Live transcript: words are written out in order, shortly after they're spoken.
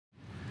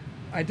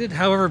I did,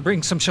 however,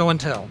 bring some show and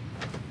tell.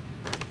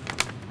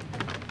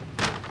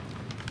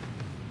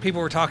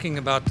 People were talking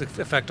about the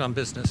effect on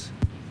business.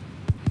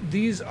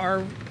 These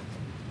are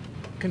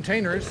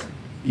containers.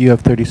 You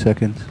have 30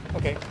 seconds.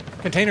 Okay.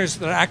 Containers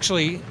that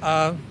actually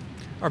are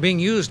being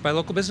used by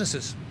local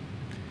businesses.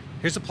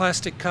 Here's a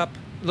plastic cup.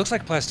 It looks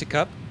like a plastic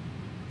cup.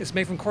 It's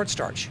made from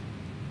cornstarch.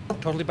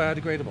 Totally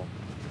biodegradable.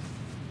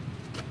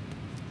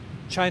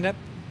 China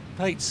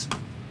plates.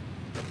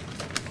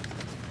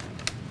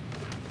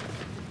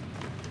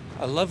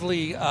 A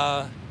lovely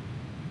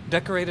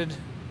decorated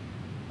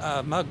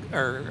mug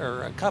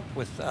or a cup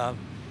with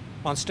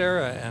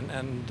monstera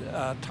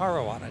and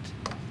taro on it.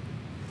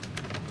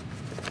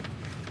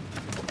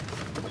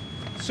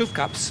 Soup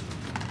cups.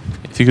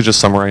 If you could just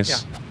summarize. Yeah.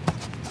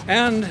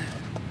 And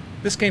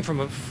this came from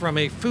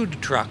a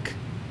food truck.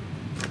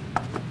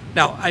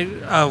 Now,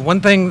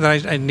 one thing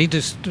that I need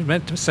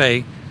to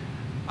say,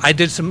 I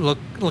did some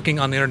looking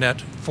on the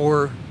internet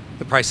for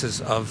the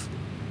prices of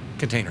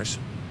containers.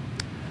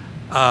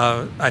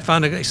 I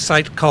found a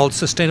site called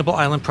Sustainable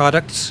Island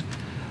Products.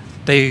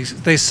 They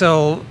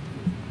sell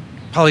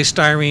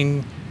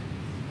polystyrene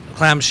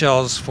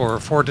clamshells for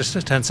 4 to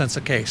 10 cents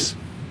a case.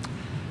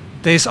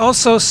 They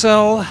also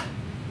sell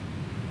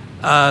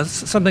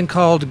something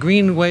called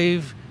Green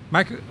Wave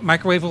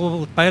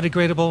microwavable,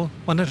 biodegradable,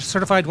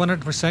 certified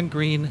 100%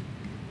 green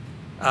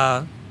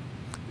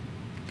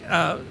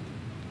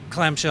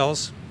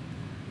clamshells,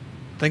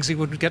 things you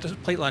would get a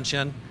plate lunch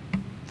in,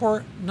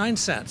 for 9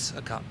 cents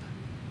a cup.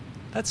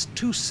 That's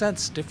 2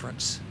 cents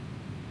difference.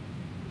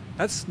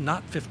 That's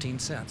not 15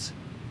 cents.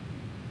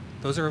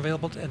 Those are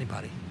available to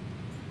anybody.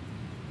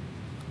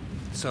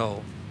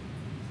 So,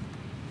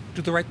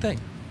 do the right thing.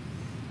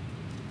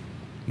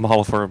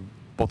 Mahalo for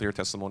both of your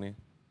testimony.